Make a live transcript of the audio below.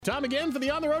Time again for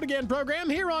the On the Road Again program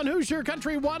here on Hoosier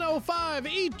Country 105.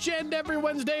 Each and every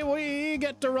Wednesday we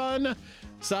get to run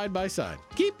side by side.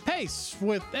 Keep pace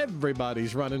with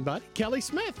everybody's running buddy, Kelly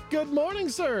Smith. Good morning,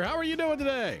 sir. How are you doing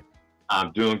today?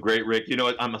 I'm doing great, Rick. You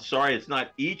know, I'm sorry it's not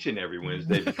each and every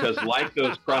Wednesday because like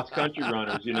those cross-country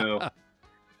runners, you know,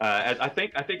 I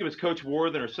think it was Coach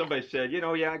Worthen or somebody said,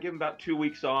 I give them about 2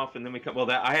 weeks off, and then we come.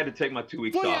 Well, I had to take my 2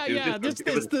 weeks off.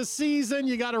 It's the season.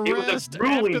 You got to rest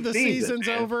after the season's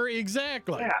over.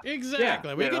 Exactly.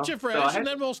 We get you fresh, and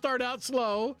then we'll start out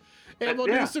slow, and we'll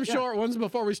do some short ones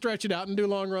before we stretch it out and do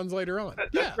long runs later on.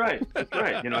 That's right.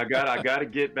 You know, I got to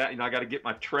get back. You know, I got to get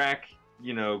my track,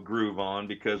 groove on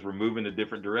because we're moving a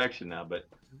different direction now. But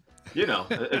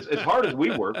as hard as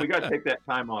we work, we got to take that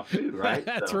time off too, right?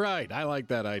 That's right. I like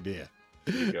that idea.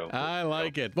 There you go. I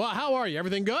like it. Well, how are you?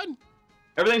 Everything good?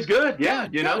 Everything's good. Yeah.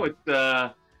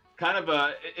 It's kind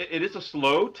of it is a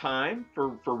slow time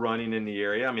for running in the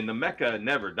area. I mean, the Mecca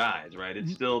never dies, right?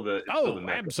 It's still the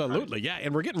Mecca. Absolutely. Yeah.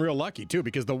 And we're getting real lucky too,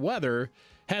 because the weather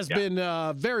has been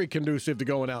very conducive to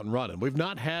going out and running. We've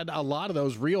not had a lot of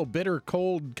those real bitter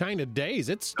cold kind of days.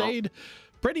 It's stayed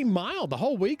pretty mild. The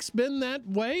whole week's been that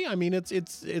way. I mean,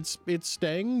 it's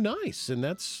staying nice, and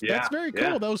that's very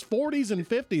cool. Those 40s and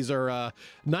 50s are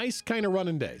nice kind of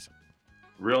running days.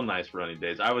 Real nice running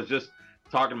days. I was just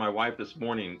talking to my wife this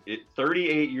morning.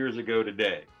 38 years ago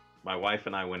today, my wife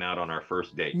and I went out on our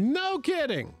first date. No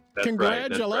kidding. That's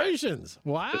Congratulations.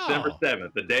 Right. Wow. December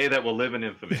 7th, the day that will live in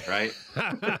infamy, right?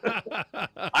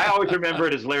 I always remember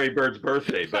it as Larry Bird's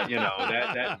birthday, but,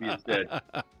 that being said.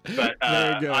 But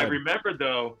I remember,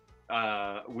 though,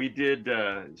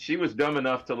 she was dumb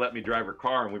enough to let me drive her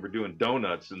car, and we were doing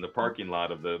donuts in the parking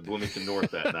lot of the Bloomington North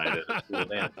that night at the school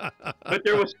dance. But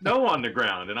there was snow on the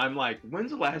ground, and I'm like,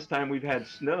 when's the last time we've had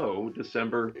snow?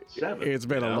 December 7th. It's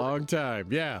been a long time.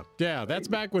 Yeah. That's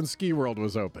back when Ski World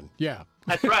was open. Yeah.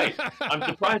 That's right. I'm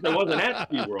surprised I wasn't at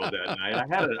Ski World that night.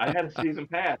 I had a season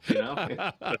pass,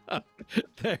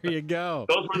 There you go.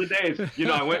 Those were the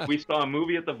days. We saw a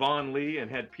movie at the Von Lee and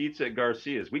had pizza at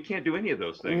Garcia's. We can't do any of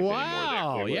those things anymore.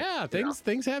 Wow. Yeah.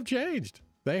 Things have changed.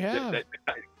 They have. That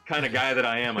kind of guy that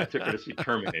I am, I took her to see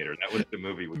Terminator. That was the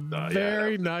movie we saw.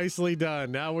 Very nicely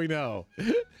done. Now we know.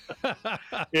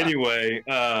 Anyway,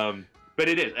 but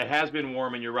it has been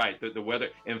warm, and you're right. The weather,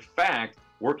 in fact,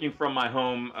 working from my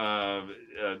home,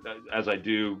 as I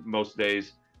do most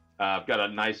days, I've got a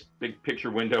nice big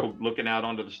picture window looking out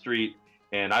onto the street,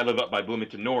 and I live up by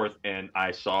Bloomington North, and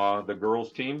I saw the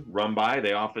girls' team run by.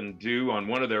 They often do on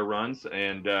one of their runs,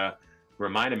 and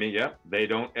reminded me, they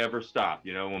don't ever stop.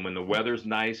 When the weather's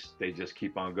nice, they just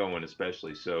keep on going,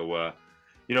 especially. So,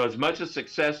 as much as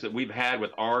success that we've had with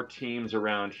our teams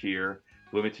around here,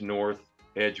 Bloomington North,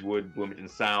 Edgewood, Bloomington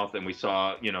South, and we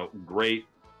saw, great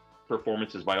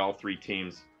performances by all three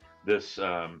teams this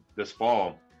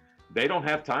fall. They don't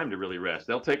have time to really rest.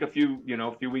 They'll take a few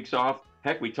weeks off.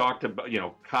 Heck, we talked about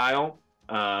Kyle,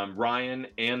 Ryan,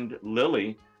 and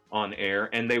Lily on air,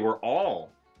 and they were all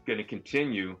going to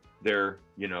continue their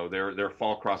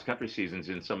fall cross country seasons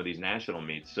in some of these national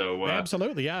meets. So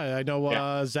absolutely, I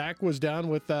know. Zach was down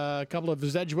with a couple of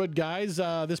his Edgewood guys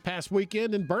this past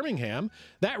weekend in Birmingham.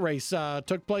 That race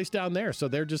took place down there, so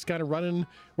they're just kind of running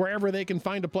wherever they can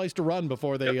find a place to run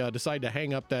before they decide to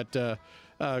hang up that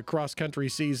cross country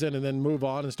season and then move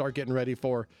on and start getting ready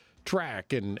for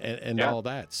track and all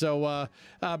that. So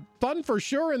fun for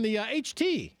sure. And the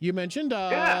HT you mentioned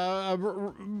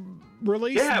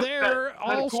released their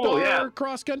all-star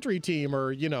cross-country team,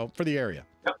 or for the area.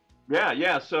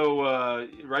 Yeah. So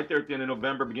right there at the end of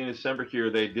November, beginning of December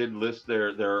here, they did list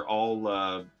their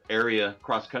all area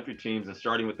cross-country teams, and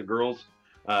starting with the girls,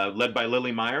 led by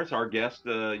Lily Myers, our guest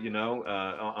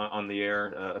on the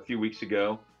air a few weeks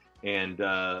ago. And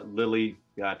Lily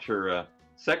got her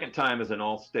second time as an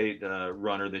all-state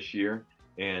runner this year,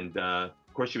 and of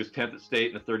course she was 10th at state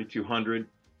in the 3200.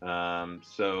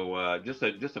 So just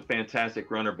a fantastic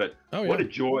runner. But what a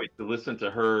joy to listen to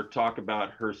her talk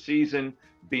about her season,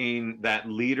 being that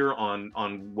leader on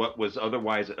what was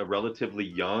otherwise a relatively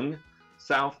young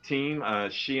South team.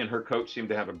 She and her coach seem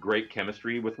to have a great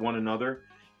chemistry with one another,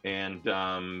 and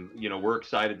we're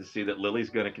excited to see that Lily's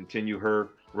going to continue her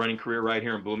running career right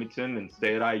here in Bloomington and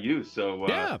stay at IU. So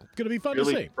going to be fun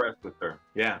really to see. Impressed with her.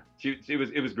 Yeah,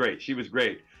 it was great. She was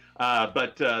great.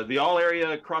 But the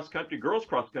all-area girls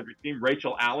cross-country team,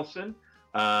 Rachel Allison,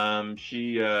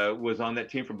 she was on that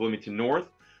team from Bloomington North.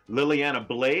 Liliana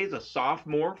Blaze, a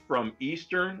sophomore from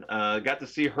Eastern, got to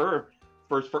see her.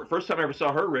 First time I ever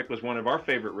saw her, Rick, was one of our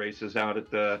favorite races out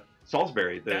at the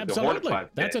Salisbury. The Absolutely. Hornet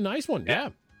 5K. That's a nice one.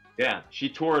 Yeah. Yeah, she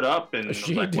tore it up, and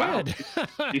She I was like, did.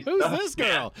 wow, Who's this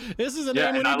girl? Yeah. This is a Yeah,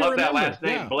 name we and need I to love remember. that last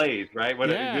name, Yeah. Blaze, right? What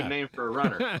a Yeah. good name for a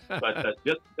runner. But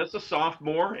just a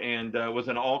sophomore, and was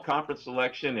an all-conference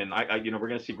selection, and we're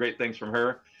going to see great things from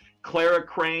her. Clara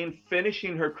Crane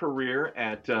finishing her career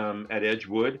at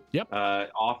Edgewood. Yep.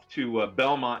 Off to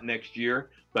Belmont next year,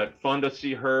 but fun to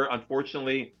see her.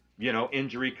 Unfortunately,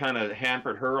 injury kind of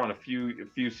hampered her on a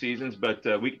few seasons, but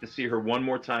we get to see her one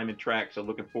more time in track, so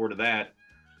looking forward to that.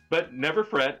 But never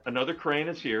fret, another Crane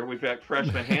is here. We've got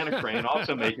freshman Hannah Crane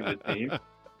also making the team.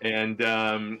 And,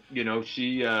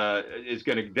 she is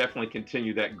going to definitely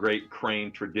continue that great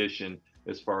Crane tradition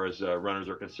as far as runners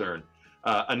are concerned.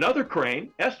 Another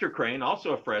Crane, Esther Crane,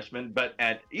 also a freshman, but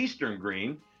at Eastern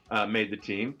Green, made the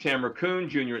team. Tamara Kuhn,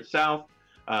 junior at South.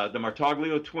 The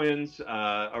Martaglio twins,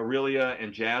 Aurelia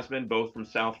and Jasmine, both from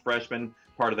South freshmen,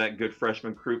 part of that good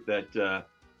freshman group that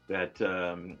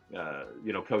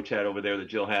Coach had over there, that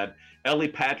Jill had. Ellie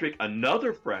Patrick,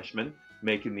 another freshman,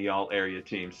 making the all-area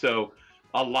team. So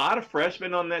a lot of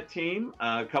freshmen on that team,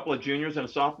 a couple of juniors and a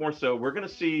sophomore. So we're going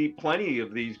to see plenty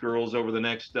of these girls over the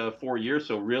next 4 years.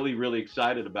 So really, really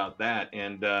excited about that.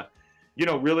 And,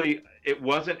 really, it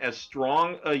wasn't as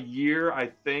strong a year,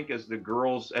 I think, as the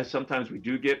girls, as sometimes we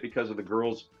do get, because of the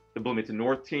girls. The Bloomington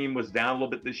North team was down a little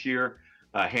bit this year.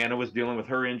 Hannah was dealing with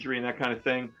her injury and that kind of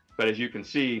thing. But as you can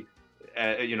see,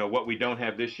 what we don't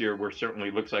have this year, we're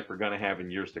certainly looks like we're going to have in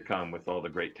years to come with all the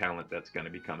great talent that's going to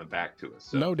be coming back to us.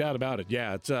 So. No doubt about it.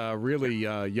 Yeah, it's a really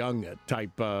young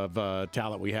type of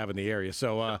talent we have in the area.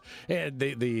 So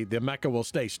the Mecca will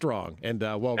stay strong and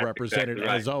well That's represented exactly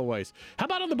right. as always. How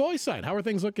about on the boys' side? How are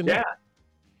things looking Yeah. there?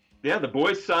 Yeah, the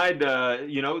boys' side,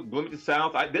 Bloomington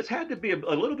South. This had to be a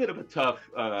little bit of a tough,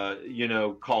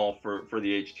 call for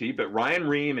the HT. But Ryan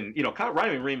Ream and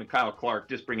Ryan Ream and Kyle Clark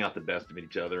just bring out the best of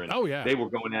each other, and they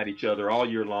were going at each other all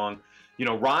year long.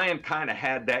 Ryan kind of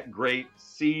had that great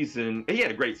season. He had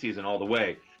a great season all the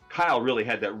way. Kyle really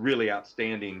had that really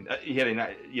outstanding. He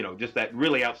had just that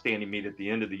really outstanding meet at the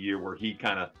end of the year where he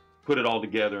kind of put it all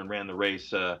together and ran the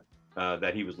race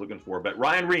that he was looking for. But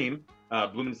Ryan Ream.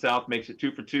 Bloomington South makes it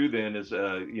 2 for 2 then as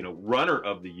runner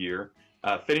of the year.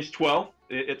 Finished 12th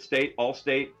at state, all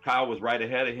state. Kyle was right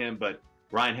ahead of him, but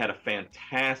Ryan had a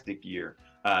fantastic year.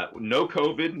 No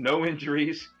COVID, no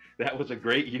injuries. That was a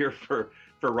great year for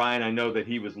Ryan. I know that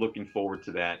he was looking forward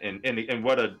to that. And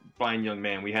what a fine young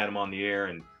man. We had him on the air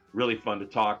and really fun to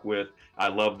talk with. I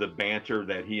love the banter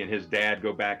that he and his dad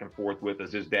go back and forth with,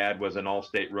 as his dad was an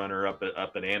all-state runner up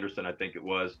at Anderson, I think it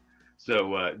was.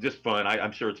 So just fun.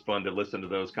 I'm sure it's fun to listen to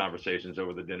those conversations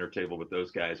over the dinner table with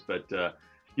those guys. But,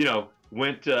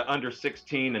 went under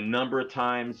 16 a number of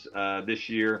times this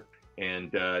year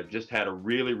and just had a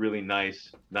really, really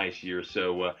nice year.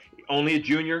 So only a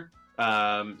junior.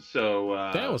 We'll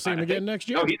see him again next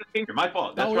year. Oh, he's a senior. My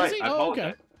fault. That's right. I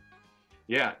apologize. Okay.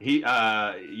 Yeah, he,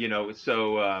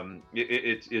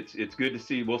 it's good to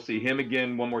see. We'll see him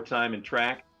again one more time in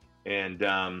track. And,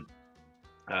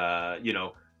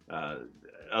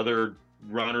 other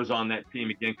runners on that team,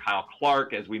 again, Kyle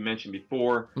Clark, as we mentioned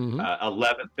before,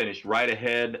 11th, finished right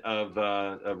ahead of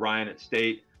Ryan at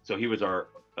state. So he was our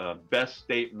best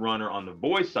state runner on the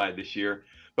boys' side this year.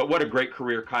 But what a great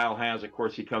career Kyle has. Of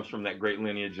course, he comes from that great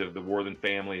lineage of the Worthen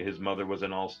family. His mother was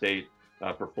an all-state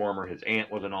performer. His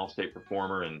aunt was an all-state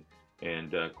performer.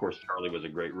 And of course, Charlie was a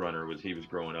great runner as he was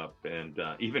growing up. And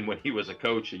even when he was a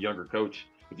younger coach,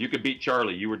 if you could beat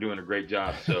Charlie, you were doing a great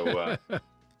job. So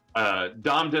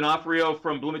Dom D'Onofrio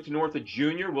from Bloomington North, a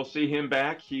junior. We'll see him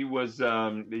back. He was,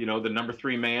 the number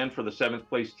 3 man for the 7th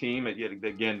place team.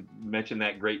 Again, mentioned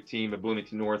that great team at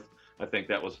Bloomington North. I think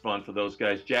that was fun for those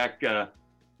guys. Jack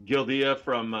Gildia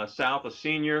from South, a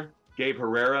senior. Gabe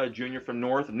Herrera, a junior from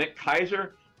North. Nick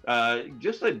Kaiser,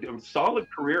 just a solid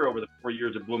career over the 4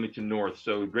 years at Bloomington North.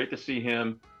 So great to see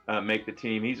him make the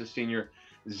team. He's a senior.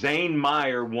 Zane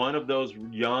Meyer, one of those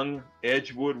young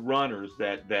Edgewood runners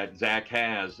that Zach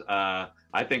has.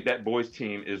 I think that boys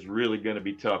team is really going to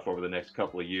be tough over the next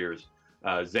couple of years.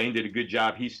 Zane did a good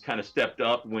job. He's kind of stepped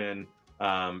up when,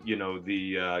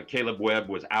 Caleb Webb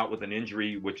was out with an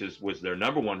injury, which was their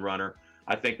number 1 runner.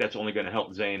 I think that's only going to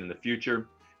help Zane in the future.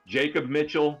 Jacob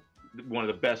Mitchell, one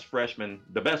of the best freshmen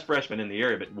in the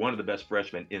area, but one of the best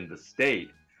freshmen in the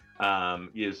state.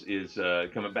 Is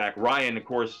coming back. Ryan, of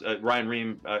course, Ryan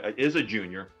Ream is a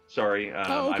junior. Sorry, okay.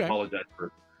 I apologize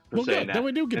for saying that. Then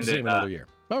we do get to see him another year.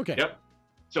 Okay. Yep.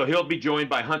 So he'll be joined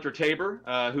by Hunter Tabor,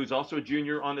 who's also a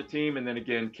junior on the team, and then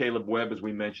again Caleb Webb, as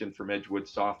we mentioned, from Edgewood,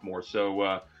 sophomore.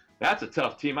 So that's a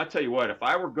tough team. I tell you what, if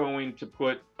I were going to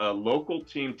put a local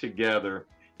team together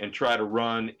and try to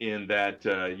run in that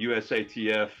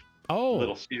USATF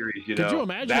little series. Could you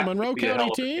imagine a Monroe County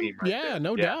team? Right yeah, there.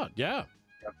 no doubt. Yeah.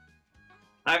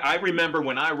 I remember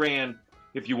when I ran,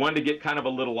 if you wanted to get kind of a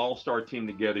little all-star team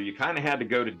together, you kind of had to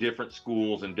go to different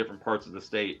schools in different parts of the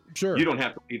state. Sure. You don't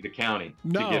have to leave the county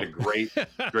to get a great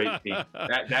team.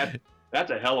 That's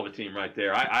a hell of a team right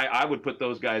there. I would put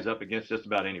those guys up against just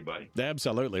about anybody.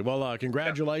 Absolutely. Well,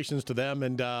 congratulations to them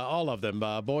and all of them,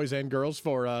 boys and girls,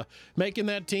 for making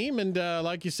that team. And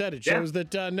like you said, it shows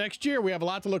that next year we have a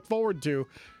lot to look forward to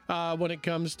when it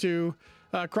comes to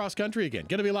cross country again.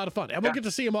 Going to be a lot of fun. And we'll get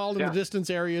to see them all in the distance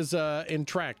areas in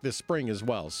track this spring as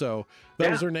well. So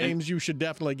those are names you should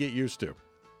definitely get used to.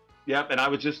 Yep, and I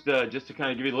was just to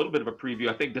kind of give you a little bit of a preview.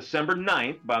 I think December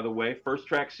 9th, by the way, first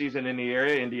track season in the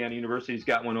area. Indiana University's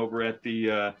got one over at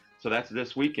the so that's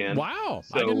this weekend. Wow,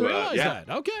 so, I didn't realize that.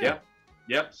 Okay.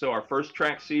 Yep. So our first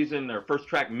track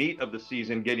meet of the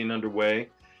season getting underway,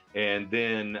 and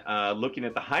then looking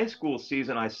at the high school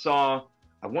season, I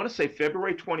want to say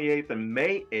February 28th and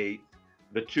May 8th,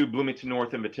 the two Bloomington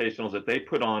North Invitationals that they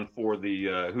put on for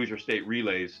the Hoosier State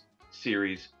Relays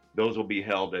series. Those will be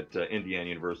held at Indiana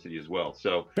University as well.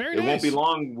 So it won't be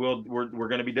long. We're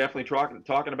going to be definitely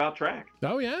talking about track.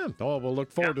 Oh, yeah. Oh, we'll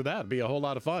look forward to that. It'll be a whole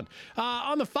lot of fun.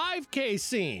 On the 5K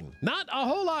scene, not a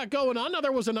whole lot going on. Now,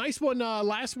 there was a nice one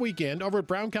last weekend over at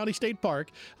Brown County State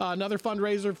Park. Another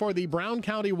fundraiser for the Brown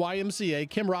County YMCA.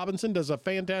 Kim Robinson does a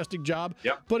fantastic job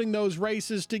putting those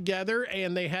races together,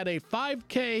 and they had a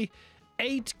 5K,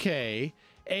 8K,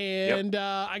 and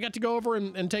I got to go over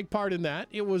and take part in that.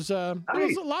 It was a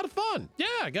lot of fun. Yeah,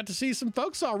 I got to see some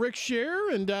folks. Saw Rick Scheer,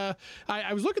 and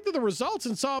I was looking through the results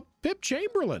and saw Pip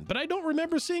Chamberlain, but I don't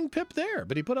remember seeing Pip there.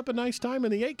 But he put up a nice time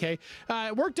in the 8K.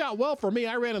 It worked out well for me.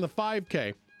 I ran in the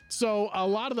 5K. So a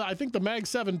lot of I think the Mag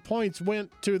 7 points went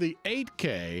to the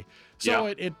 8K. So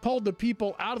it pulled the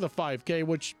people out of the 5K,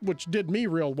 which did me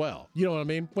real well. You know what I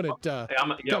mean? When it comes to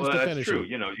finishing. That's true.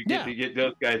 You know, you get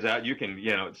those guys out. You can,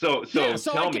 So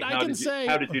tell me,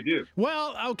 how did you do?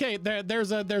 Well, okay,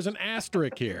 there's an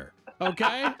asterisk here.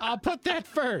 Okay, I'll put that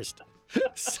first.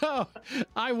 So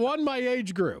I won my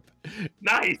age group.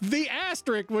 Nice. The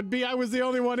asterisk would be I was the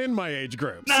only one in my age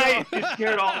group. Nice. So, you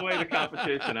scared all the way to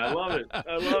competition. I love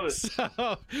it.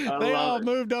 So they all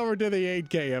moved over to the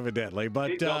 8K evidently,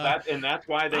 but that's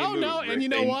why they moved. No, and you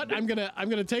know what? I'm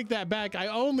gonna take that back. I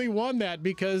only won that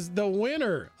because the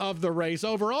winner of the race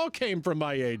overall came from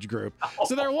my age group.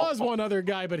 So there was one other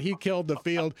guy, but he killed the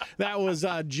field. That was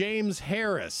James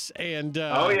Harris, and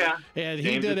and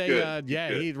he James did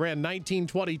he ran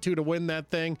 19:22 to win that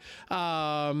thing.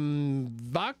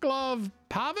 Vaclav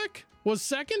Pavic was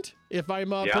second, if I'm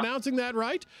pronouncing that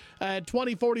right.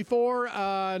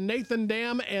 20:44, Nathan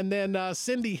Dam, and then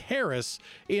Cindy Harris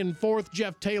in fourth,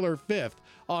 Jeff Taylor fifth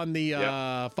on the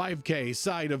 5K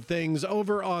side of things.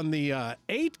 Over on the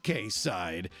 8K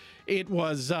side, it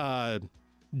was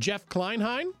Jeff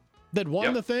Kleinheim that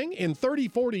won the thing in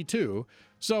 30:42.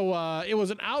 So it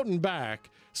was an out and back.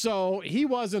 So he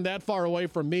wasn't that far away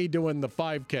from me doing the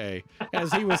 5K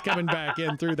as he was coming back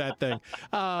in through that thing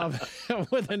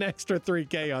with an extra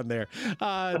 3K on there.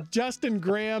 Justin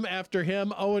Graham after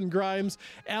him, Owen Grimes.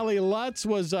 Allie Lutz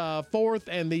was fourth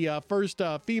and the first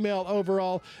female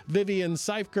overall. Vivian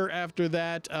Seifker after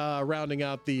that, rounding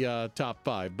out the top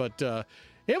five. But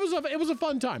it was a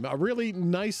fun time, a really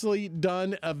nicely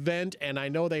done event, and I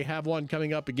know they have one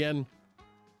coming up again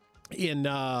in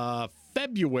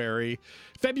February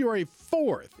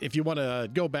 4th, if you want to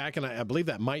go back, and I believe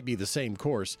that might be the same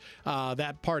course.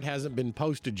 That part hasn't been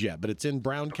posted yet, but it's in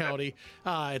Brown County.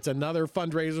 It's another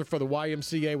fundraiser for the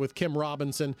YMCA with Kim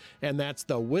Robinson, and that's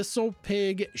the Whistle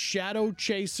Pig Shadow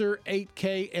Chaser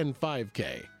 8K and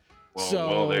 5K.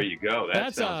 Well, there you go.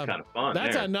 That sounds kind of fun.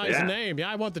 That's a nice name. Yeah,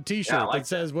 I want the T-shirt that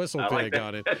says Whistle Pig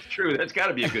on it. That's true. That's got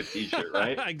to be a good T-shirt,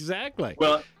 right? Exactly.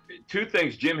 Well, two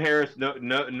things. Jim Harris,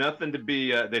 nothing to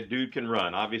be that dude can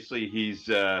run. Obviously, he's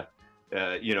one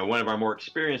of our more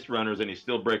experienced runners, and he's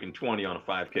still breaking 20 on a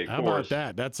 5K course. How about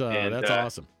that? That's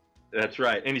awesome. That's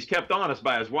right. And he's kept honest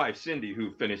by his wife, Cindy,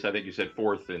 who finished, I think you said,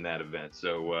 fourth in that event.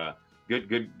 So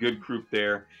good group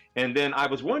there. And then I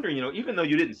was wondering, even though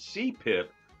you didn't see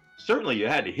Pip, certainly you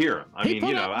had to hear him. I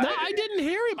didn't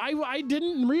hear him. I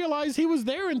didn't realize he was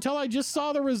there until I just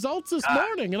saw the results this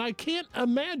morning, and I can't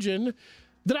imagine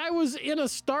that I was in a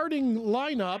starting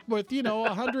lineup with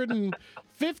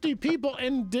 150 people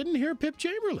and didn't hear Pip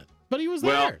Chamberlain, but he was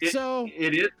there. He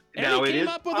came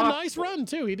up with a nice run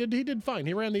too. He did fine.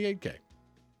 He ran the 8K.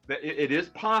 It is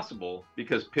possible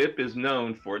because Pip is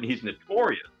known for it, and he's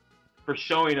notorious for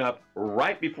showing up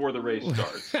right before the race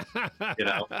starts.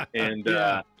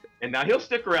 And now he'll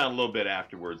stick around a little bit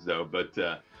afterwards, though. But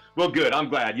Well, good. I'm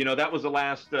glad. That was the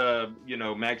last,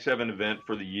 Mag 7 event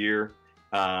for the year.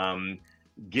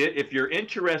 If you're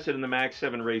interested in the Mag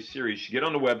 7 race series, get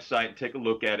on the website and take a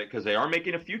look at it, because they are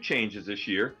making a few changes this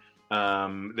year.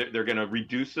 They're going to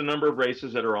reduce the number of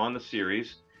races that are on the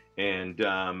series, and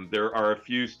there are a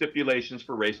few stipulations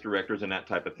for race directors and that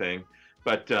type of thing.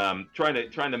 But trying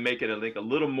to make it, I think, a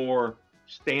little more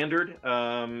standard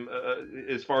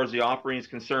as far as the offering is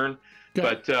concerned.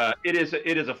 Good. But it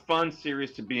is a fun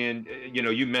series to be in.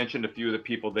 You mentioned a few of the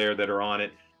people there that are on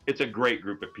it. It's a great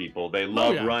group of people. They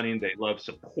love running. They love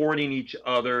supporting each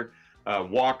other,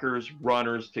 walkers,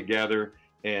 runners together.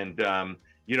 And,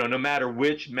 no matter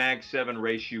which Mag 7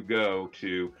 race you go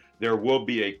to, there will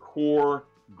be a core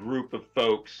group of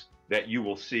folks that you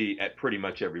will see at pretty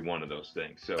much every one of those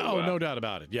things. So, no doubt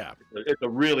about it. Yeah. It's a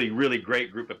really, really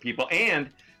great group of people. And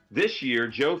this year,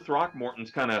 Joe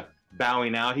Throckmorton's kind of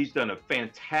bowing out. He's done a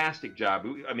fantastic job.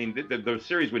 I mean, the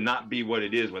series would not be what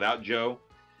it is without Joe.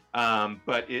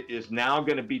 But it is now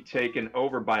going to be taken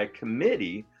over by a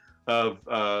committee of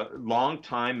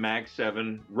longtime Mag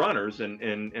 7 runners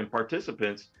and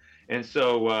participants. And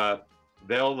so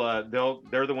they're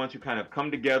the ones who kind of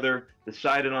come together,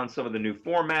 decided on some of the new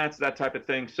formats, that type of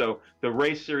thing. So the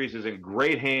race series is in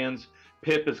great hands.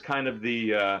 Pip is kind of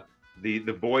the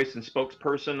voice and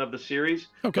spokesperson of the series.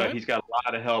 Okay. But he's got a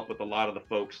lot of help with a lot of the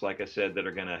folks, like I said, that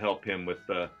are going to help him with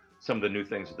some of the new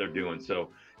things that they're doing. So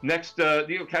next,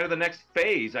 kind of the next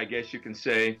phase, I guess you can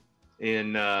say,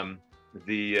 in the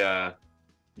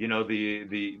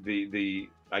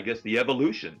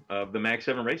evolution of the Mag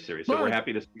 7 race series. So we're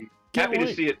happy to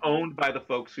see it owned by the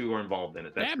folks who are involved in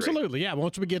it. That's absolutely great. Yeah.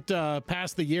 Once we get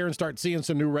past the year and start seeing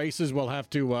some new races, we'll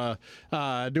have to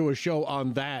do a show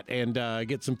on that and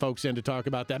get some folks in to talk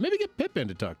about that. Maybe get Pip in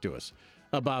to talk to us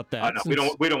about that.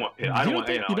 No, we don't want Pip. I don't want.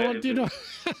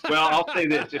 Well, I'll say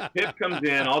this: if Pip comes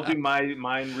in, I'll do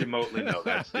mine remotely. No,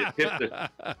 that's it.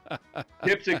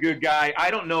 Pip's a good guy.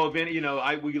 I don't know of any.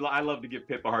 I love to give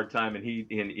Pip a hard time, and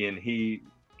he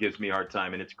gives me a hard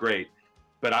time, and it's great.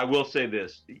 But I will say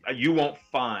this: you won't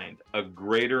find a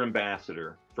greater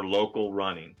ambassador for local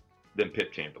running than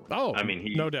Pip Chamberlain. Oh, I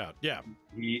mean, no doubt. Yeah,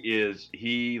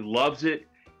 he loves it.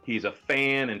 He's a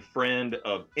fan and friend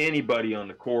of anybody on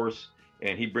the course.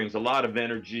 And he brings a lot of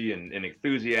energy and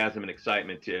enthusiasm and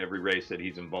excitement to every race that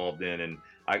he's involved in. And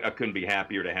I couldn't be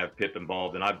happier to have Pip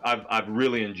involved. And I've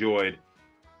really enjoyed.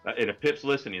 And if Pip's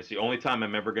listening, it's the only time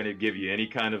I'm ever going to give you any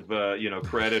kind of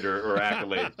credit or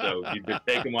accolade. So you can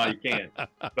take them while you can.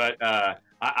 But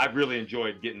I've really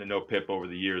enjoyed getting to know Pip over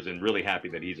the years, and really happy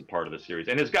that he's a part of the series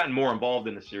and has gotten more involved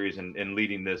in the series and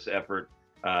leading this effort.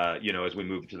 As we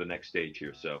move to the next stage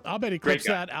here. So I'll bet he clips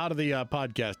that out of the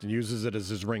podcast and uses it as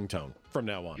his ringtone from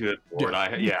now on. Good Lord.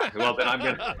 Well, then I'm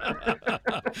going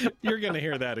to... You're going to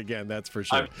hear that again, that's for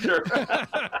sure. I'm sure.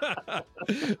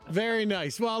 Very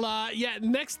nice. Well,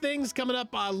 next thing's coming up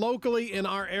locally in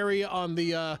our area on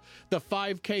the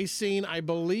 5K scene, I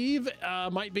believe,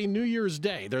 might be New Year's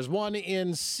Day. There's one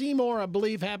in Seymour, I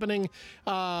believe, happening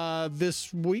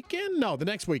this weekend. No, the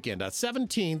next weekend,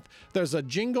 17th. There's a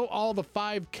Jingle All the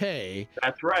 5K.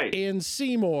 That's right. In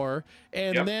Seymour.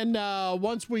 And then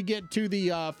once we get to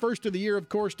the first of the year, of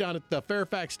course, down at the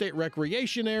Fairfax State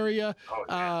Recreation area,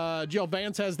 Jill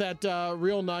Vance has that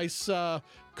real nice,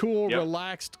 cool,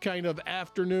 relaxed kind of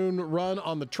afternoon run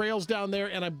on the trails down there.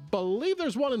 And I believe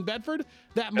there's one in Bedford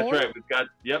that morning. That's right.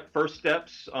 We've got, First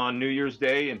Steps on New Year's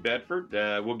Day in Bedford.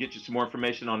 We'll get you some more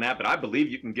information on that. But I believe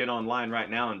you can get online right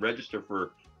now and register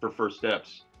for First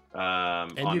Steps.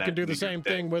 And you can do the same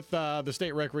thing with the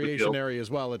state recreation area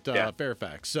as well at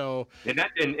Fairfax. So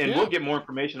we'll get more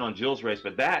information on Jill's race,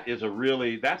 but that's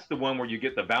the one where you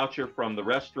get the voucher from the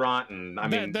restaurant, and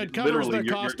that covers the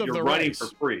cost of the running race for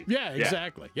free. Yeah,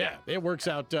 exactly. Yeah, it works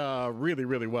out really,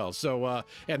 really well. So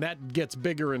and that gets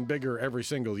bigger and bigger every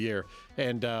single year.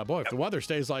 And boy, if the weather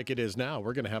stays like it is now,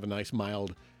 we're going to have a nice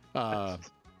mild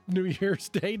New Year's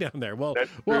Day down there. Well,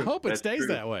 we'll hope it stays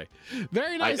that way.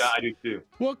 Very nice. I do too.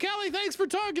 Well, Kelly, thanks for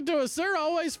talking to us, sir.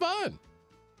 Always fun.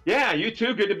 Yeah, you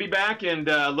too. Good to be back, and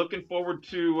looking forward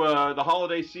to the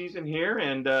holiday season here.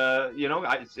 And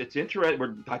it's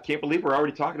interesting. I can't believe we're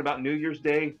already talking about New Year's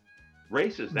Day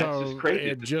races. That's just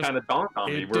crazy. It just kind of dawned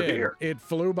on me. We're here. It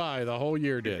flew by. The whole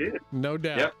year did. No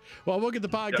doubt. Yep. Well, we'll get the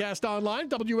podcast online,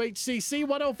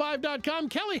 WHCC105.com.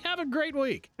 Kelly, have a great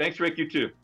week. Thanks, Rick. You too.